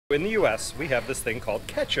In the US, we have this thing called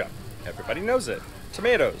ketchup. Everybody knows it.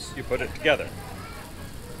 Tomatoes, you put it together.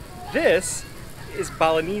 This is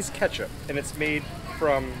Balinese ketchup, and it's made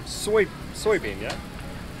from soybean, yeah?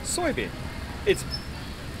 Soybean. It's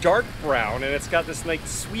dark brown, and it's got this like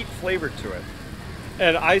sweet flavor to it.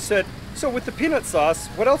 And I said, so with the peanut sauce,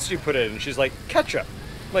 what else do you put in? And she's like, ketchup.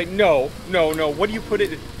 I'm like, no, what do you put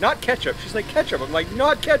in? Not ketchup. She's like, ketchup. I'm like,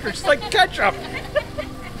 not ketchup. She's like, ketchup.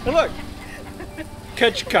 And look.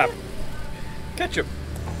 Ketchup. Ketchup.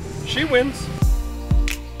 She wins.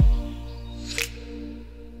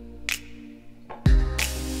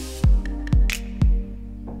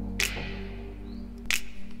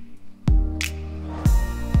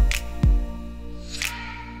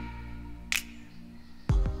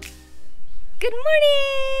 Good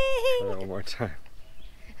morning! One more time.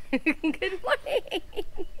 Good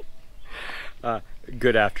morning!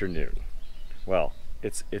 Good afternoon. Well,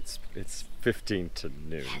 it's 15 to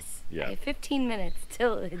noon. Yes. Yeah. Okay, 15 minutes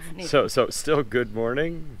till it's noon. So still good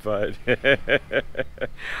morning, but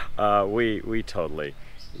we totally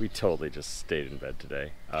just stayed in bed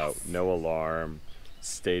today. Yes. No alarm,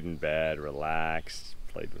 stayed in bed, relaxed,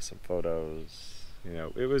 played with some photos. You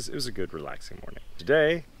know, it was a good relaxing morning.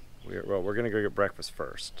 Today, we're gonna go get breakfast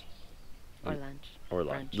first. Or lunch. Or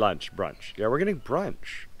brunch. Yeah, we're getting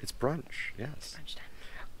brunch. It's brunch. Yes. Brunch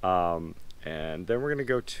time. And then we're gonna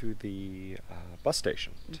go to the bus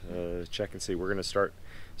station to check and see. We're gonna start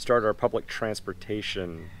our public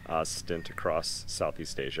transportation stint across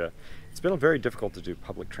Southeast Asia. It's been very difficult to do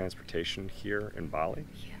public transportation here in Bali.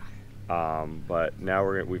 Yeah. But now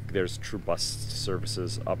there's true bus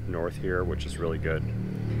services up north here, which is really good.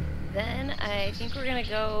 Then I think we're gonna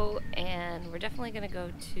go, and we're definitely gonna go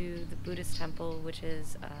to the Buddhist temple, which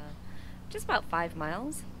is just about 5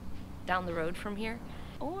 miles down the road from here,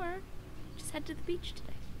 or just head to the beach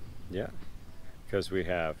today. Yeah, because we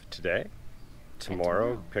have today,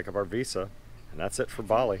 tomorrow, pick up our visa, and that's it for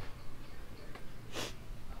Bali.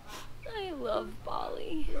 I love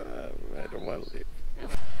Bali. I don't want to leave.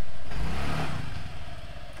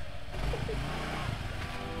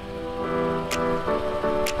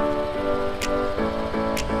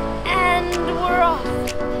 And we're off.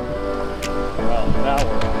 Well, now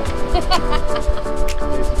we're off.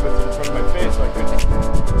 Daisy puts it in front of my face like this.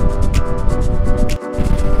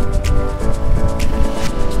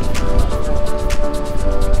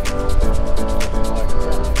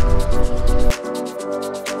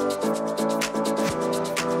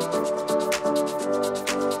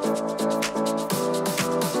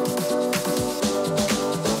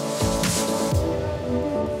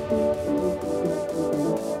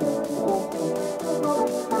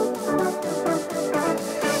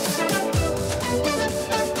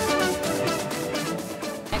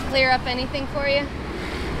 Clear up anything for you?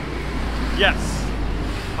 Yes.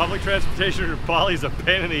 Public transportation in Bali is a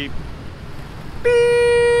pain in the...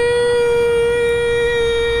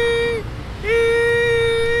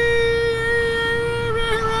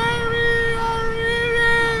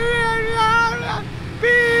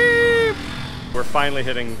 We're finally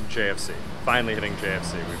hitting JFC.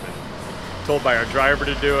 We've been told by our driver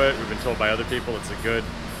to do it. We've been told by other people it's a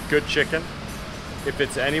good chicken. If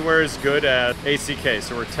it's anywhere as good as ACK.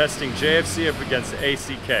 So we're testing JFC up against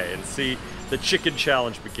ACK and see the chicken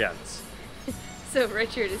challenge begins. So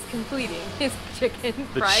Richard is completing his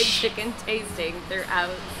fried chicken tasting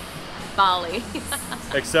throughout Bali.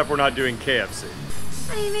 Except we're not doing KFC.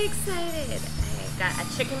 I'm excited. I got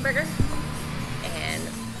a chicken burger and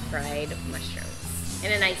fried mushrooms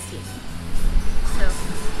and an iced tea. So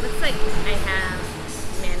looks like I have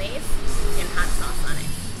mayonnaise and hot sauce on it.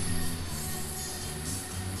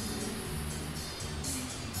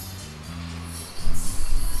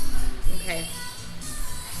 Okay,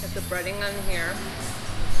 got the breading on here.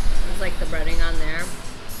 It's like the breading on there.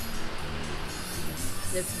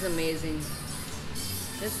 This is amazing.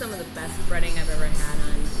 This is some of the best breading I've ever had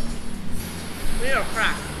on. Real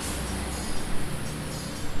crack.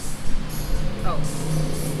 Oh.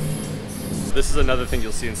 This is another thing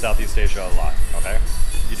you'll see in Southeast Asia a lot, okay?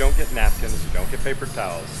 You don't get napkins, you don't get paper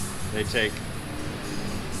towels. They take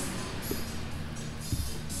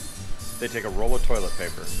a roll of toilet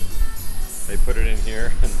paper. They put it in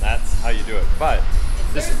here, and that's how you do it. But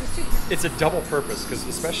it's a double purpose, because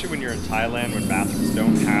especially when you're in Thailand, when bathrooms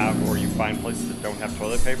don't have, or you find places that don't have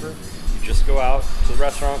toilet paper, you just go out to the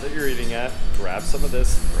restaurant that you're eating at, grab some of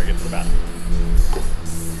this, and bring it to the bathroom.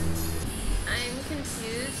 I'm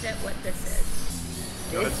confused at what this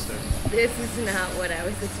is. Go ahead, Steph. This is not what I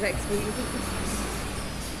was expecting.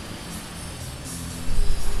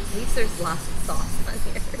 At least there's lots of sauce on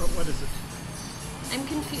here. What is it? I'm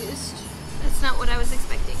confused. That's not what I was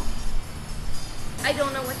expecting.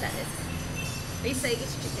 that is. Are you saying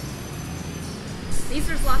it's chicken? These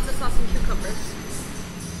there's lots of sauce and cucumbers.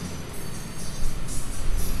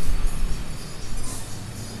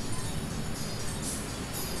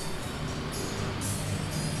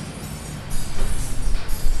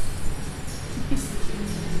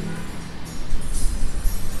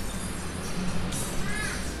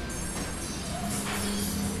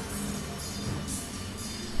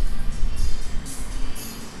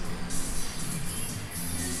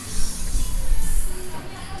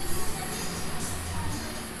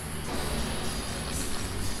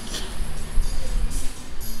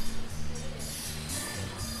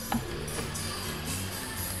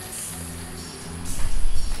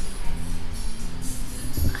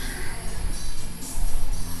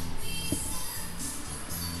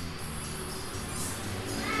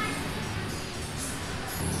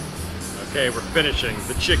 Okay, we're finishing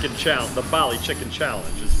the chicken challenge. The Bali chicken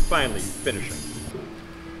challenge is finally finishing.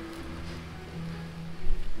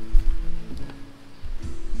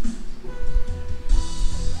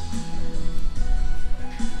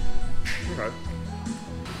 Okay.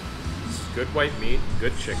 This is good white meat,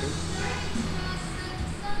 good chicken.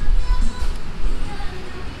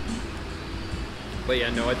 But yeah,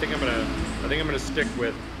 no, I think I'm gonna stick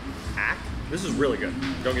with ack. This is really good.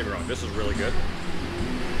 Don't get me wrong, this is really good.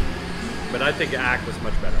 But I think ack was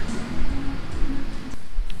much better.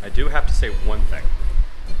 I do have to say one thing.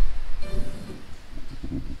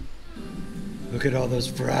 Look at all those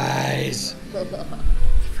fries.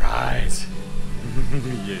 Fries.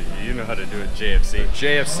 you know how to do it, JFC.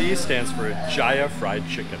 JFC stands for Jaya Fried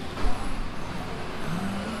Chicken.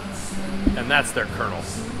 And that's their kernel.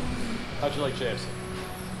 How'd you like JFC?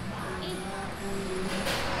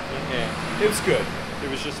 Yeah, it was good. It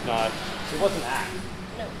was just not, it wasn't ack.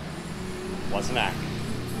 No. Wasn't ack.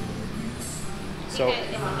 So, I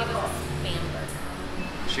think it was a spam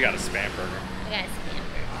burger. She got a spam burger. I got a spam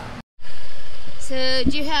burger. So,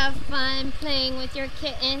 did you have fun playing with your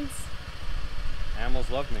kittens? Animals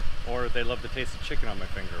love me. Or they love the taste of chicken on my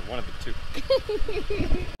finger. One of the two.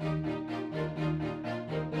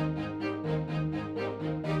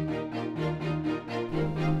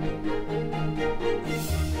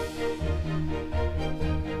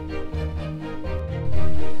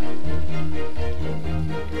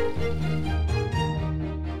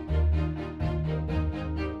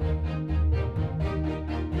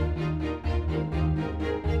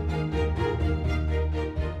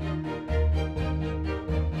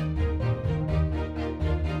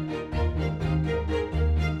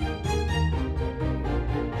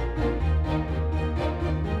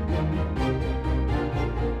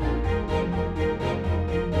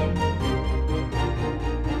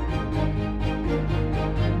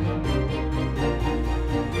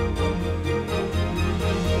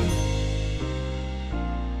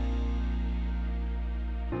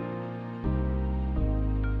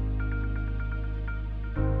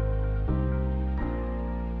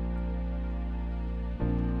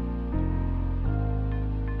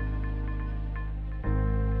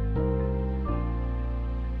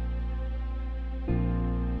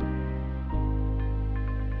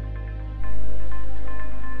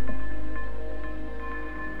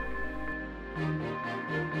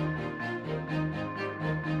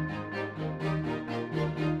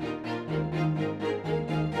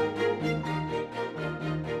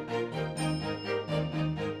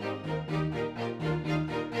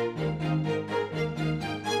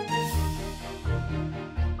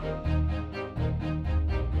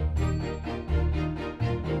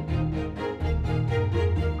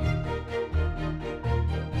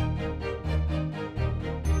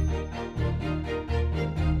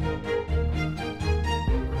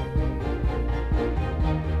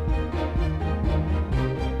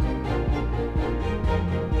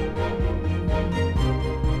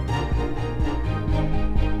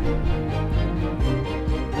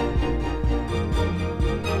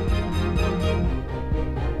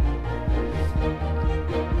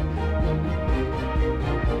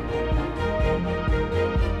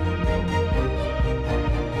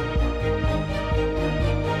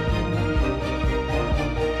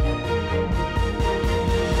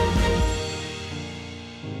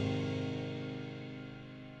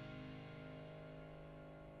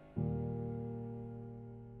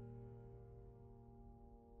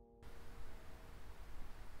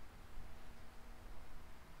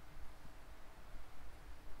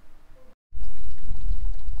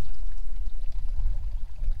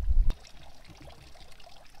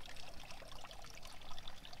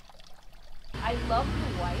 I love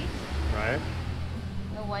the white. Right?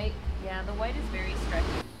 The white, yeah, the white is very stretchy.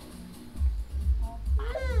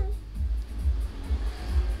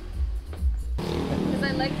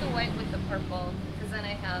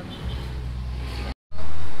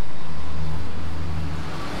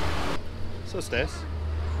 Stace?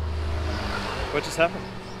 What just happened?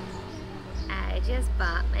 I just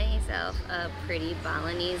bought myself a pretty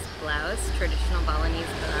Balinese blouse, traditional Balinese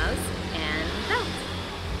blouse, and belt.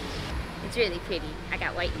 It's really pretty. I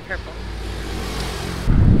got white and purple.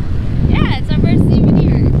 Yeah, it's our first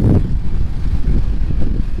souvenir. And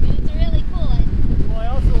it's a really cool one. Well, I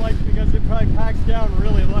also like it because it probably packs down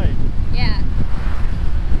really light. Yeah.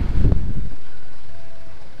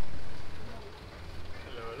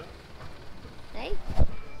 Hello. Hey.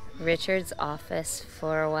 Richard's office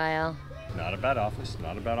for a while. Not a bad office.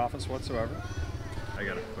 Not a bad office whatsoever. I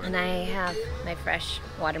got it. And I have my fresh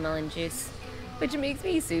watermelon juice, which makes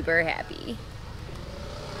me super happy.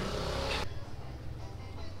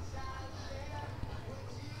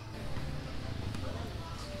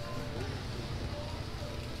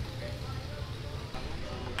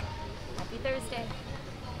 Happy Thursday.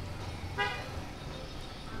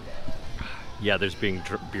 Yeah, there's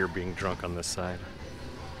beer being drunk on this side.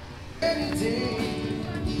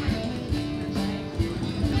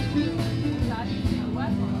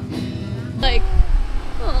 Like,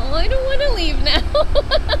 oh, I don't want to leave now.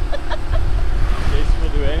 Casey will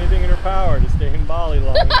do anything in her power to stay in Bali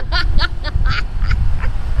longer.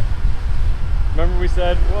 Remember we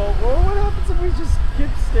said, well, what happens if we just keep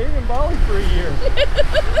staying in Bali for a year?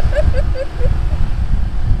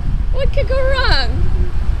 What could go wrong?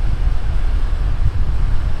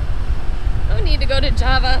 No need to go to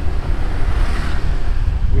Java.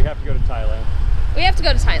 We have to go to Thailand. We have to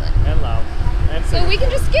go to Thailand. And Laos. And So we can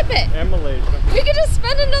just skip it. And Malaysia. We could just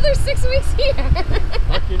spend another 6 weeks here.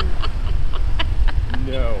 Fucking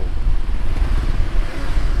no.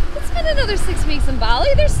 Let's spend another 6 weeks in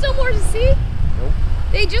Bali. There's still more to see. Nope.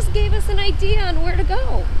 They just gave us an idea on where to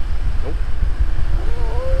go. Nope.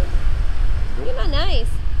 Oh, Nope. you're not nice.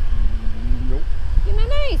 Nope. You're not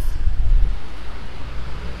nice.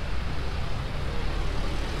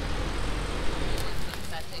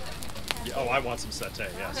 Oh, I want some satay,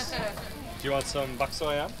 yes. Do you want some bak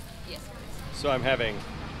choy am? Yes. So I'm having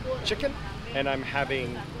chicken, and I'm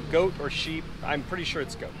having goat or sheep. I'm pretty sure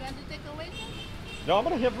it's goat. No, I'm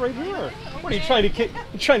gonna have right here. What are you trying to kick?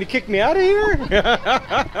 You trying to kick me out of here? With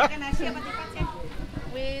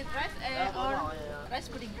rice or rice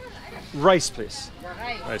pudding? Rice, please.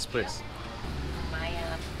 Rice. Rice, please. My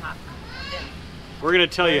pop. We're gonna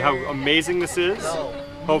tell you how amazing this is.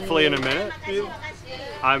 Hopefully in a minute.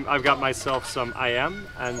 I've got myself some ayam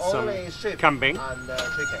and some kambing.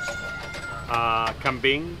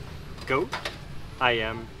 Kambing, goat,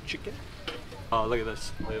 ayam, chicken. Oh, look at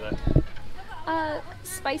this. Look at that.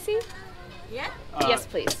 Spicy? Yeah? Yes,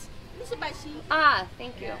 please. This is spicy. Ah,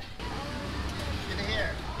 thank you.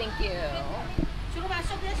 Thank you. Suruh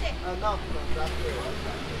masuk dia sih.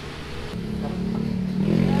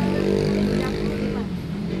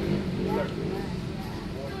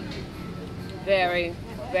 Very,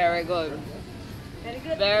 very good.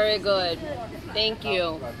 Very good. Thank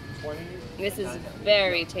you. This is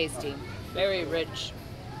very tasty. Very rich.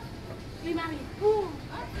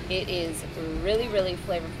 It is really, really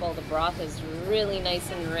flavorful. The broth is really nice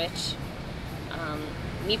and rich.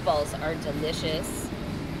 Meatballs are delicious.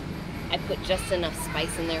 I put just enough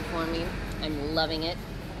spice in there for me. I'm loving it.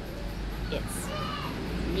 It's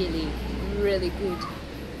really, really good.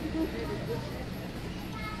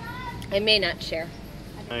 I may not share.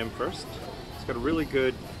 I am first. It's got a really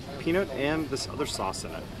good peanut and this other sauce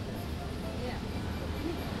in it.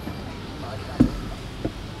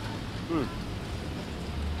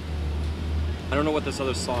 I don't know what this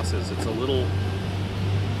other sauce is. It's a little...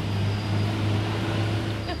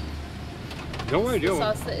 Don't worry, do it.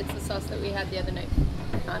 It's the sauce that we had the other night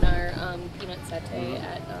on our peanut satay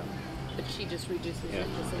at, but she just reduces it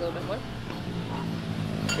just a little bit more.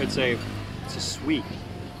 It's a sweet.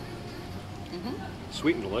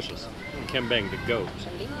 Sweet and delicious. Kembang, the goat.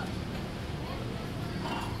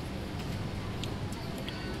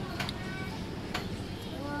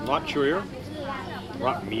 A lot chewier, a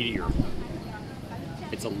lot meatier.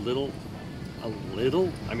 It's a little,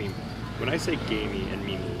 I mean, when I say gamey and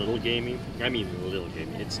mean little gamey, I mean little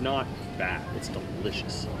gamey. It's not bad, it's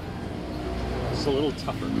delicious. It's a little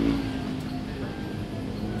tougher.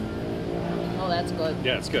 Oh, that's good.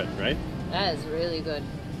 Yeah, it's good, right? That is really good.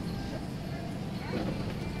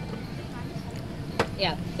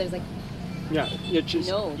 Yeah, there's like Yeah, it just,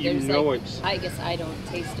 no, you there's know like, it's... I guess I don't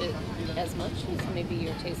taste it as much as maybe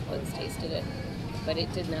your taste buds tasted it, but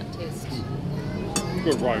it did not taste.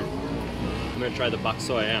 Good, right. I'm gonna try the bak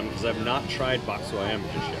choy am because I've not tried bak choy am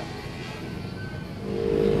just yet.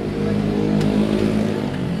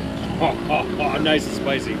 Oh, nice and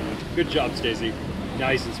spicy. Good job, Stacy.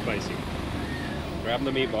 Nice and spicy. Grab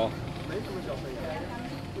the meatball.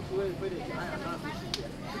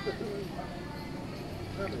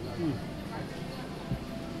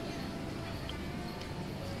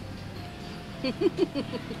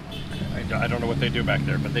 I don't know what they do back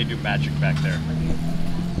there, but they do magic back there.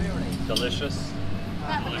 Delicious.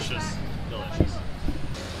 Delicious. Delicious.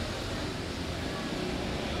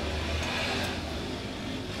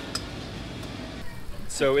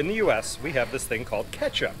 So in the US, we have this thing called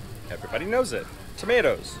ketchup. Everybody knows it.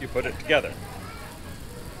 Tomatoes, you put it together.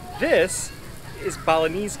 This is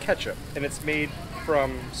Balinese ketchup, and it's made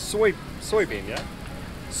from soybean, yeah?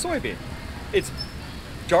 Soybean. It's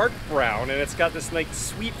dark brown, and it's got this nice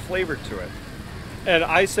sweet flavor to it. And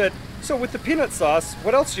I said, so with the peanut sauce,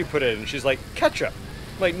 what else do you put in? And she's like, ketchup.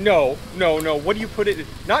 I'm like, no, what do you put in?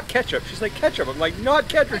 Not ketchup. She's like, ketchup. I'm like, not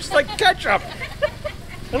ketchup. She's like, ketchup.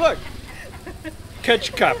 And look,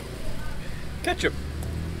 ketchup. Ketchup.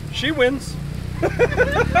 She wins. Because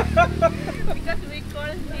we call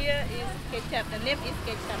here is ketchup. The name is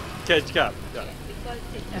ketchup. Ketchup. Yeah. We call it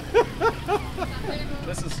ketchup.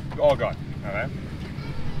 This is all gone. All right.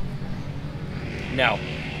 Now,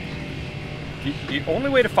 the only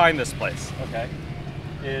way to find this place, okay,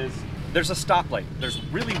 is there's a stoplight. There's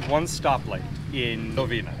really one stoplight in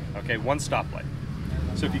Lovina, okay, one stoplight.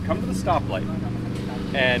 So if you come to the stoplight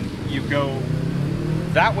and you go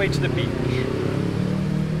that way to the beach,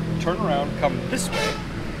 turn around, come this way.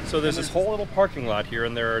 So there's this whole little parking lot here,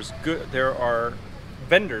 and there are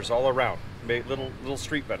vendors all around, little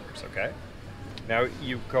street vendors, okay? Now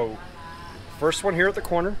you go first one here at the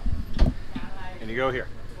corner, and you go here.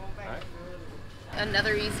 All right?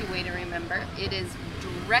 Another easy way to remember, it is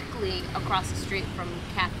directly across the street from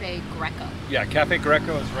Cafe Greco. Yeah, Cafe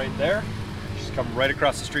Greco is right there. Just come right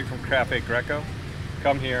across the street from Cafe Greco.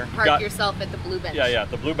 Come here. Park yourself at the blue bench. Yeah,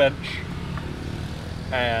 the blue bench.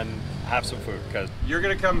 And have some food, because you're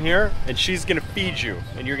gonna come here and she's gonna feed you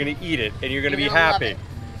and you're gonna eat it and you're gonna be happy.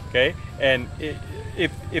 Okay? And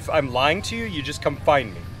if I'm lying to you, you just come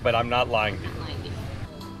find me. But I'm not lying to you.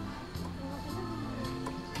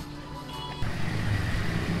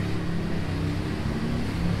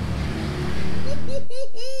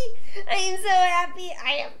 I am so happy.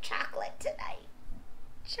 I have chocolate tonight.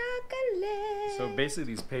 Chocolate. So basically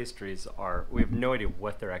these pastries we have no idea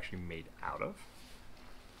what they're actually made out of.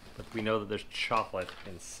 But we know that there's chocolate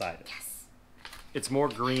inside it. Yes. It's more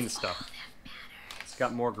green stuff. All that matters. It's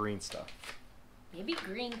got more green stuff. Maybe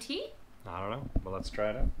green tea? I don't know. Well, let's try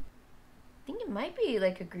it out. I think it might be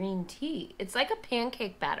like a green tea. It's like a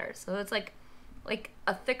pancake batter. So it's like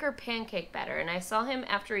a thicker pancake batter. And I saw him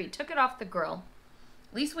after he took it off the grill.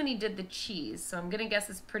 At least when he did the cheese. So I'm going to guess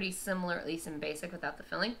it's pretty similar, at least in basic without the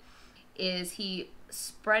filling. Is he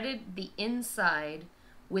spreaded the inside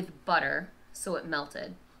with butter so it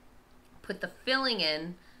melted. Put the filling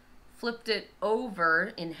in, flipped it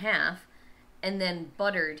over in half, and then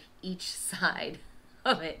buttered each side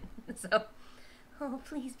of it. So, oh,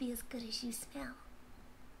 please be as good as you smell.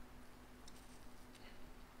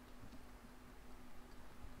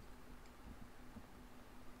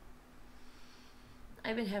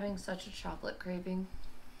 I've been having such a chocolate craving.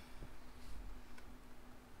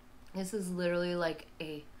 This is literally like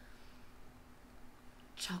a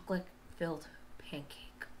chocolate-filled pancake.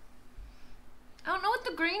 I don't know what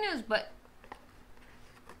the green is, but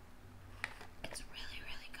it's really,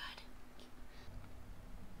 really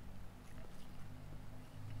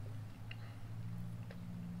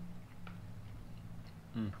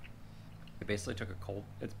good. They basically took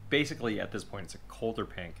it's basically at this point it's a colder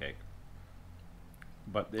pancake.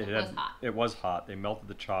 But it was hot. They melted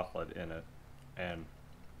the chocolate in it and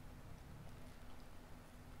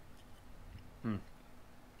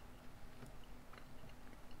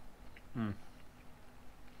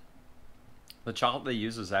The chocolate they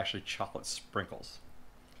use is actually chocolate sprinkles.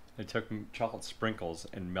 They took chocolate sprinkles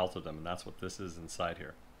and melted them, and that's what this is inside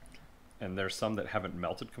here. And there's some that haven't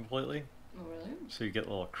melted completely. Oh, really? So you get a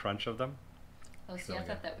little crunch of them. Oh, see, I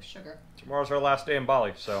thought that was sugar. Tomorrow's our last day in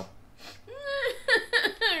Bali, so.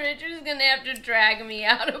 Richard's gonna have to drag me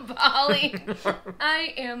out of Bali.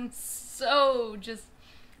 I am so just...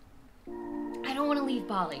 I don't want to leave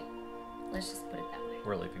Bali. Let's just put it that way.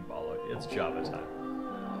 We're leaving Bali. It's Java time.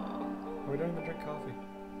 We don't even drink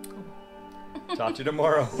coffee. Talk to you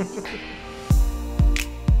tomorrow.